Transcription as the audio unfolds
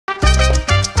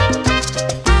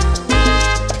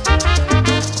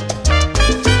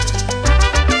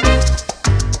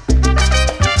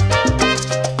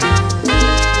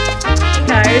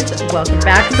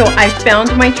So I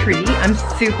found my tree. I'm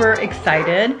super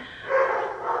excited.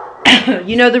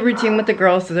 You know the routine with the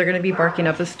girls, so they're going to be barking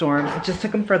up a storm. I just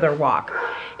took them for their walk.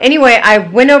 Anyway, I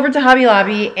went over to Hobby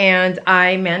Lobby and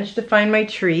I managed to find my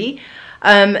tree.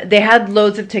 They had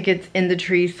loads of tickets in the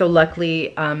tree, so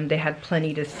luckily they had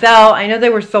plenty to sell. I know they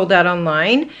were sold out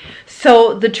online.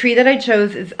 So the tree that I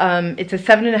chose is it's a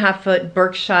 7.5-foot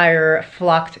Berkshire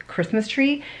flocked Christmas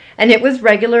tree, and it was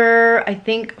regular, I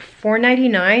think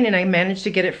 $4.99, and I managed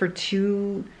to get it for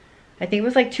I think it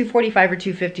was like $2.45 or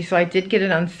 $2.50, so I did get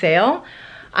it on sale.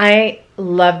 I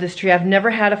love this tree. I've never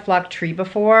had a flocked tree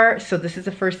before, so this is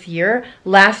the first year.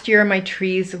 Last year my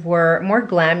trees were more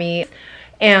glammy,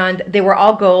 and they were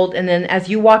all gold, and then as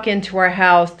you walk into our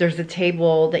house, there's a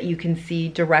table that you can see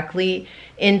directly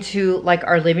into like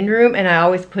our living room, and I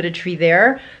always put a tree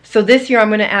there. So this year I'm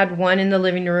going to add one in the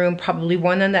living room, probably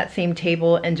one on that same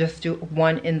table, and just do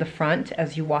one in the front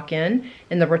as you walk in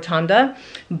the rotunda.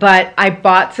 But I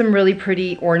bought some really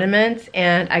pretty ornaments,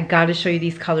 and I got to show you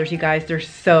these colors, you guys. They're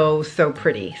so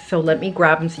pretty. So let me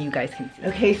grab them so you guys can see.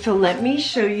 Okay, so let me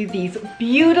show you these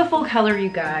beautiful color, you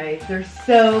guys. They're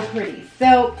so pretty.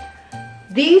 So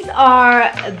these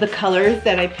are the colors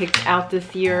that I picked out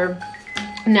this year.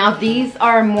 Now these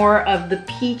are more of the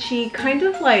peachy, kind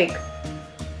of like,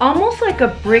 almost like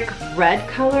a brick red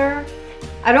color.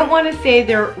 I don't want to say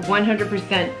they're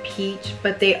 100% peach,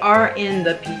 but they are in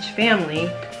the peach family.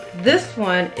 This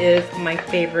one is my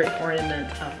favorite ornament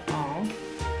of all.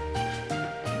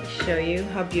 Let me show you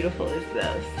how beautiful is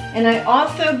this. And I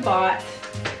also bought,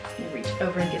 let me reach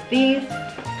over and get these.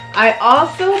 I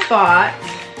also bought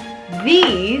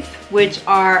these, which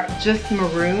are just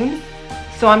maroon.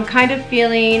 So I'm kind of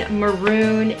feeling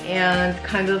maroon and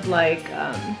kind of like,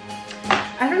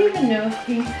 I don't even know if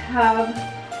these have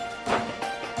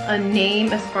a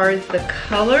name as far as the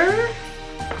color.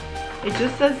 It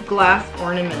just says glass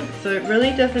ornaments, so it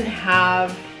really doesn't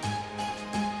have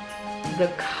the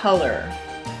color.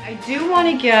 I do want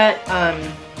to get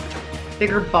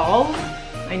bigger balls.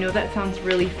 I know that sounds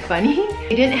really funny. I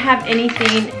didn't have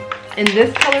anything in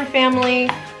this color family,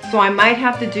 so I might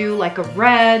have to do like a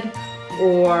red,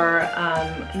 or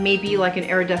maybe like an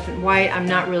iridescent white. I'm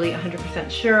not really 100%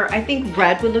 sure. I think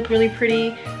red would look really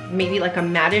pretty. Maybe like a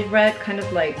matted red, kind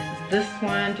of like this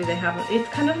one. Do they have it? It's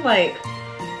kind of like,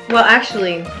 well,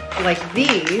 actually like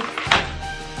these,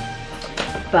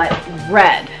 but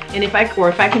red. And if I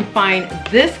can find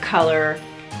this color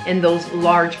in those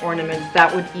large ornaments,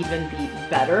 that would even be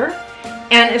better.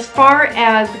 And as far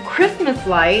as Christmas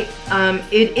light,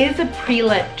 it is a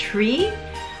pre-lit tree.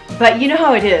 But you know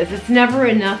how it is, it's never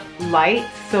enough light.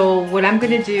 So what I'm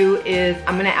gonna do is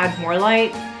I'm gonna add more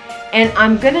lights, and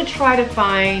I'm gonna try to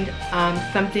find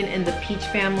something in the peach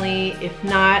family. If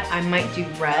not, I might do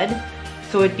red.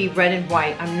 So it'd be red and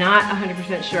white. I'm not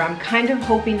 100% sure. I'm kind of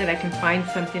hoping that I can find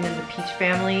something in the peach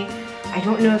family. I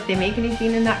don't know if they make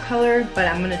anything in that color, but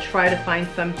I'm gonna try to find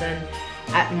something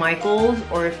at Michael's,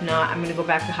 or if not, I'm gonna go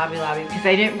back to Hobby Lobby, because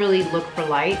I didn't really look for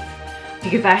lights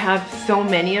because I have so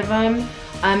many of them.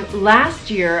 Last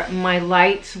year, my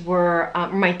lights were,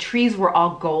 my trees were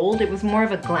all gold. It was more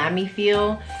of a glammy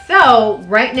feel. So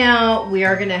right now we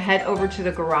are gonna head over to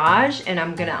the garage, and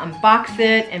I'm gonna unbox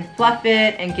it and fluff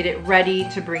it and get it ready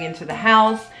to bring into the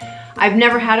house. I've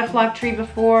never had a flock tree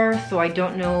before, so I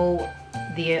don't know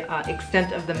the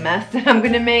extent of the mess that I'm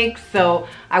gonna make. So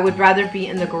I would rather be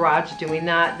in the garage doing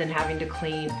that than having to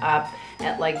clean up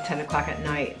at like 10 o'clock at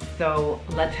night. So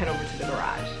let's head over to the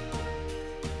garage.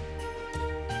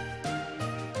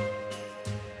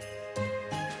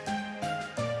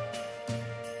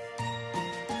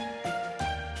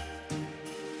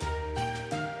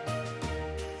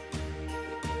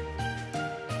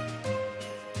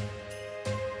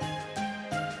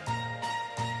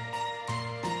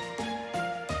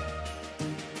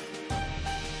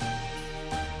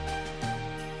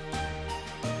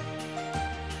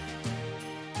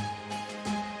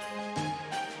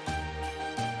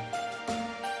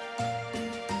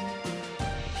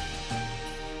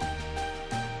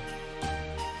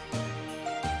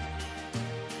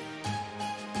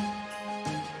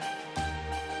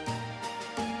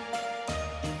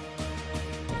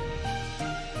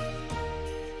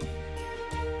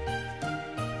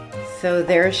 So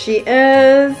there she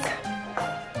is.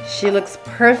 She looks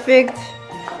perfect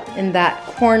in that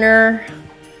corner.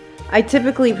 I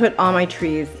typically put all my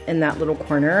trees in that little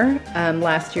corner.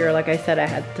 Last year, like I said, I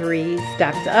had 3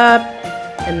 stacked up,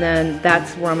 and then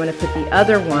that's where I'm gonna put the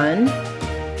other one.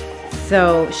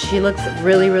 So she looks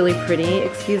really, really pretty.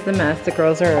 Excuse the mess, the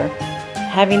girls are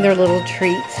having their little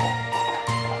treat.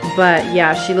 But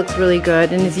yeah, she looks really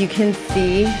good. And as you can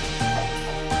see,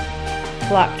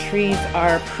 flock trees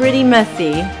are pretty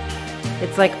messy.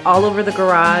 It's like all over the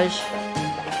garage.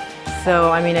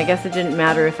 So, I mean, I guess it didn't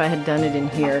matter if I had done it in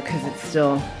here because it's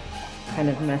still kind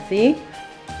of messy.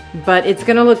 But it's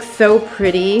gonna look so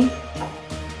pretty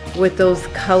with those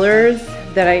colors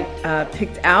that I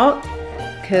picked out,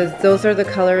 because those are the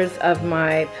colors of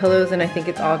my pillows, and I think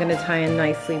it's all gonna tie in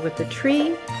nicely with the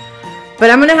tree. But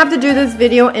I'm gonna have to do this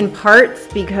video in parts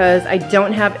because I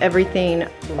don't have everything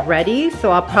ready,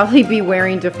 so I'll probably be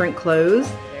wearing different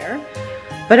clothes there.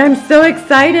 But I'm so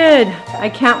excited. I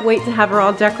can't wait to have her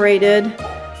all decorated.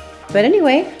 But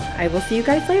anyway, I will see you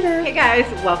guys later. Hey guys,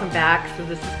 welcome back. So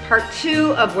this is part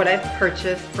 2 of what I've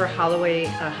purchased for holiday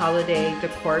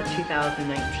decor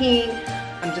 2019.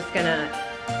 I'm just gonna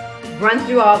run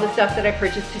through all the stuff that I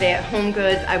purchased today at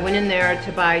HomeGoods. I went in there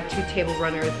to buy 2 table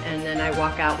runners, and then I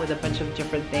walk out with a bunch of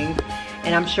different things.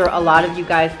 And I'm sure a lot of you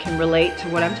guys can relate to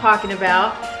what I'm talking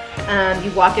about.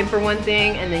 You walk in for one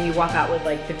thing, and then you walk out with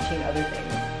like 15 other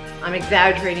things. I'm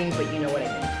exaggerating, but you know what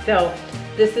I mean. So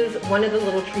this is one of the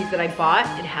little trees that I bought.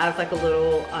 It has like a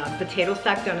little potato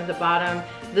sack down at the bottom.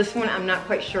 This one, I'm not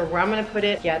quite sure where I'm gonna put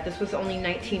it. Yeah, this was only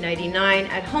 $19.99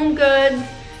 at HomeGoods.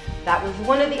 That was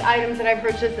one of the items that I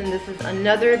purchased, and this is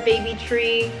another baby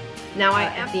tree. Now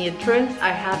at the entrance, I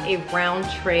have a round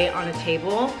tray on a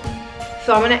table.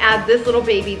 So I'm gonna add this little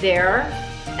baby there,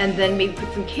 and then maybe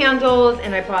put some candles,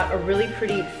 and I bought a really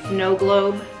pretty snow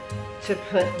globe to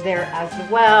put there as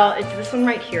well. It's this one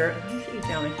right here. Let me sit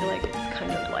down, I feel like it's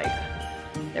kind of like,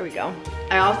 there we go.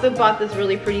 I also bought this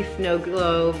really pretty snow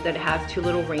globe that has 2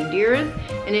 little reindeers,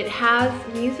 and it has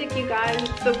music, you guys.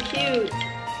 It's so cute.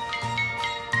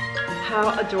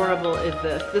 How adorable is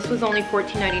this? This was only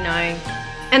 $14.99.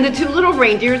 And the 2 little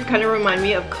reindeers kind of remind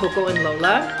me of Coco and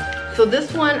Lola. So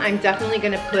this one I'm definitely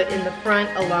gonna put in the front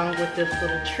along with this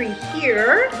little tree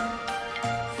here.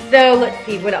 So let's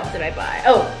see, what else did I buy?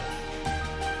 Oh,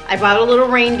 I bought a little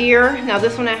reindeer. Now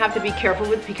this one I have to be careful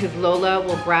with because Lola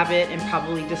will grab it and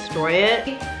probably destroy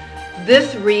it.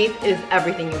 This wreath is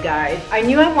everything, you guys. I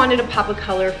knew I wanted a pop of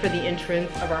color for the entrance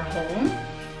of our home.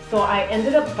 So I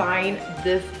ended up buying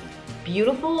this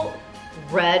beautiful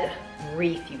red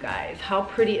wreath, you guys. How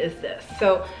pretty is this?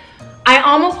 So I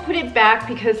almost put it back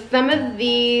because some of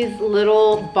these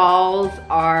little balls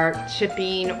are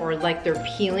chipping or like they're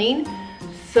peeling.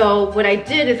 So what I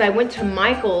did is I went to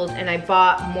Michael's and I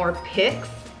bought more picks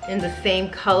in the same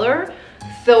color.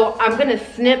 So I'm gonna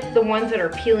snip the ones that are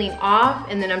peeling off,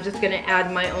 and then I'm just gonna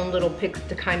add my own little picks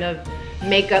to kind of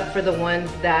make up for the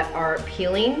ones that are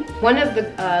peeling. One of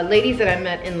the ladies that I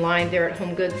met in line there at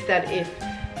HomeGoods said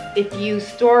if you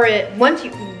store it, once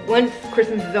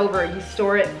Christmas is over, you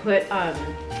store it, put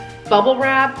bubble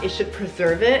wrap, it should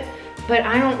preserve it. But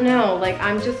I don't know, like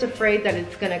I'm just afraid that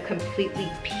it's gonna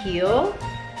completely peel.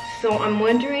 So I'm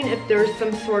wondering if there's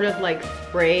some sort of like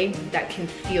spray that can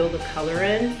seal the color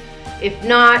in. If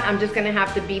not, I'm just gonna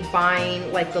have to be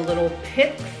buying like the little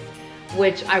picks,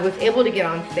 which I was able to get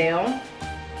on sale.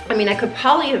 I mean, I could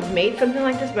probably have made something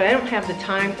like this, but I don't have the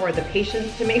time or the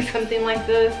patience to make something like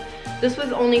this. This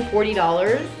was only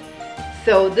 $40.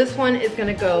 So this one is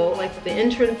gonna go like the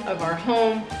entrance of our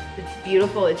home. It's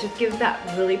beautiful. It just gives that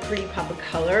really pretty pop of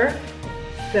color.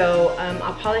 So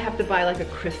I'll probably have to buy like a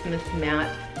Christmas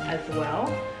mat as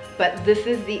well. But this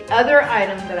is the other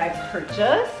item that I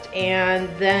purchased. And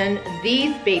then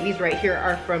these babies right here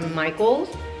are from Michael's.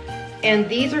 And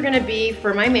these are gonna be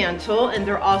for my mantle, and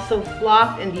they're also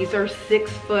flocked, and these are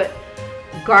 6-foot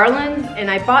garlands, and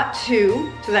I bought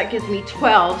 2, so that gives me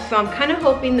 12. So I'm kind of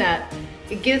hoping that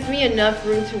it gives me enough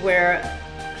room to where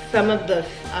some of the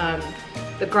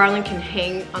garland can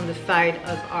hang on the side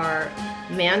of our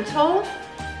mantle.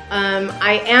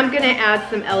 I am gonna add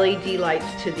some LED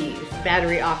lights to these,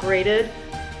 battery operated.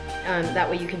 That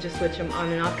way you can just switch them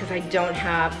on and off, because I don't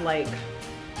have like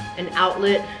an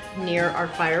outlet near our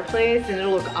fireplace, and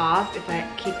it'll look off if I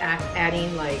keep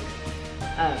adding like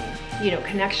you know,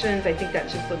 connections. I think that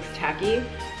just looks tacky.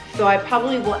 So I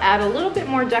probably will add a little bit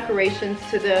more decorations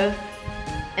to this,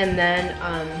 and then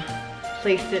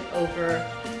place it over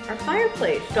our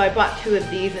fireplace. So I bought 2 of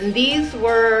these, and these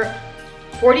were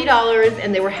 $40,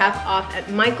 and they were half off at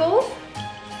Michael's.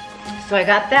 So I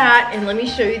got that, and let me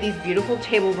show you these beautiful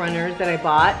table runners that I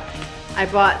bought. I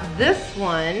bought this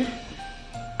one.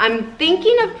 I'm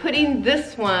thinking of putting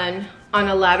this one on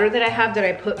a ladder that I have that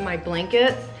I put my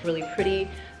blankets. Really pretty.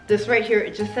 This right here,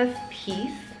 it just says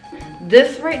peace.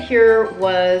 This right here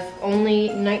was only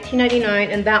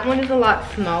 $19.99, and that one is a lot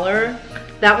smaller.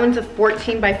 That one's a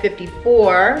 14 by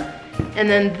 54. And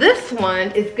then this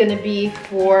one is gonna be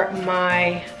for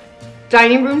my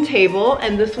dining room table,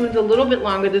 and this one's a little bit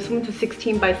longer. This one's a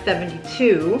 16 by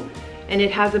 72. and it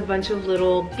has a bunch of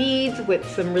little beads with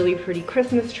some really pretty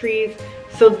Christmas trees.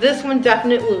 So this one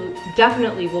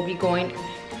definitely will be going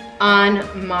on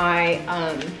my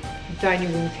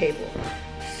dining room table.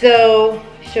 So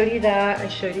I showed you that, I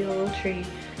showed you the little tree.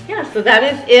 Yeah, so that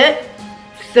is it.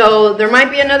 So there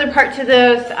might be another part to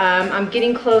this. I'm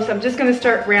getting close. I'm just gonna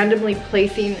start randomly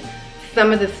placing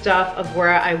some of the stuff of where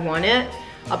I want it.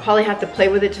 I'll probably have to play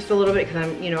with it just a little bit because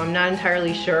I'm not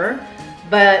entirely sure.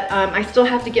 But I still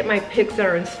have to get my picks that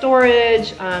are in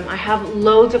storage. I have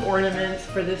loads of ornaments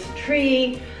for this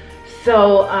tree.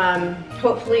 So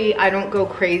hopefully I don't go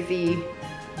crazy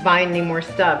buying any more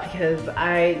stuff because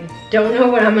I don't know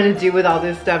what I'm gonna do with all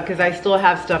this stuff because I still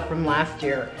have stuff from last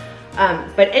year.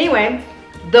 But anyway,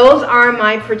 those are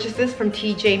my purchases from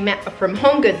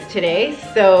HomeGoods today.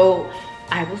 So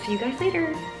I will see you guys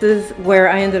later. This is where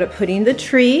I ended up putting the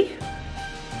tree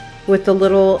with the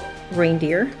little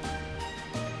reindeer.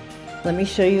 Let me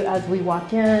show you as we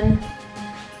walk in.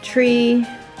 Tree,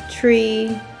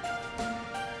 tree.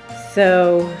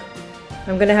 So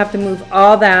I'm gonna have to move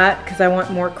all that because I want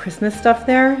more Christmas stuff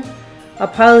there. I'll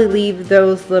probably leave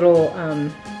those little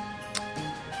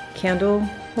candle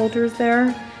holders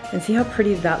there. And see how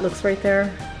pretty that looks right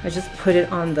there? I just put it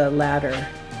on the ladder.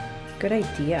 Good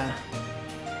idea.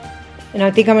 And I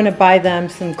think I'm gonna buy them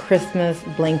some Christmas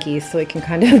blankies so it can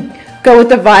kind of go with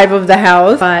the vibe of the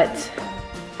house. But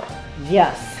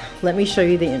yes, let me show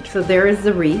you the intro. So there is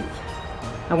the wreath.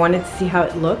 I wanted to see how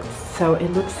it looks. So it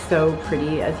looks so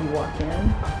pretty as you walk in.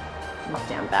 Let me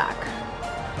stand back.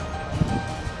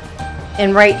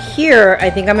 And right here, I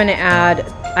think I'm gonna add,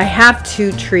 I have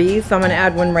 2 trees, so I'm gonna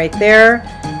add one right there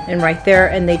and right there,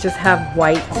 and they just have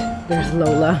white. There's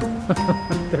Lola.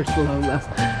 There's Lola.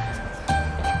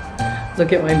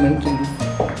 Look at my monkeys.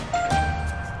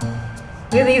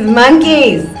 Look at these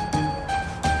monkeys.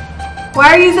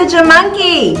 Why are you such a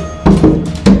monkey?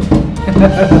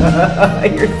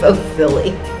 You're so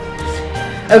silly.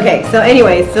 Okay, so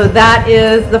anyway, so that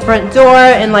is the front door,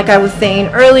 and like I was saying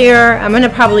earlier, I'm gonna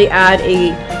probably add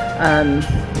a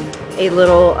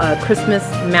little Christmas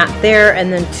mat there,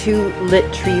 and then 2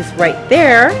 lit trees right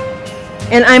there.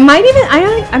 And I might even,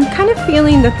 I'm kind of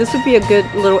feeling that this would be a good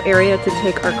little area to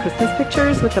take our Christmas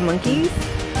pictures with the monkeys.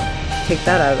 Take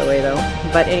that out of the way though.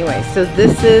 But anyway, so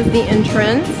this is the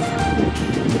entrance.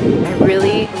 I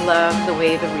really love the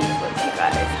way the wreath looks, you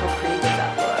guys. How pretty does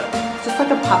that look? It's just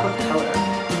like a pop of color.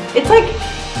 It's like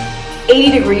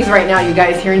 80 degrees right now, you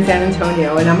guys, here in San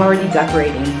Antonio, and I'm already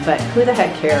decorating, but who the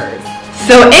heck cares?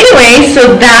 So anyway,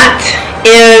 so that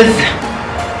is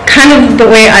kind of the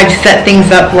way I've set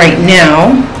things up right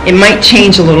now. It might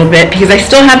change a little bit because I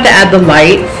still have to add the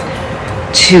lights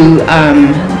to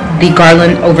the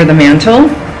garland over the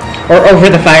mantle or over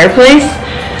the fireplace.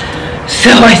 So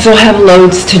I still have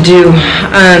loads to do.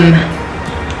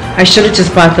 I should have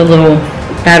just bought the little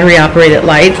battery operated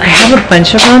lights. I have a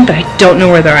bunch of them, but I don't know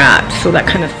where they're at. So that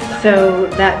kind of sucks. So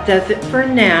that does it for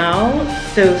now.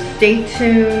 So stay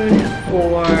tuned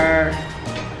for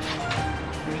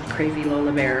crazy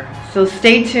Lola Bear. So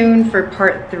stay tuned for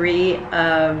part 3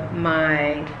 of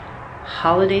my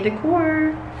holiday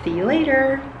decor. See you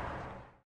later.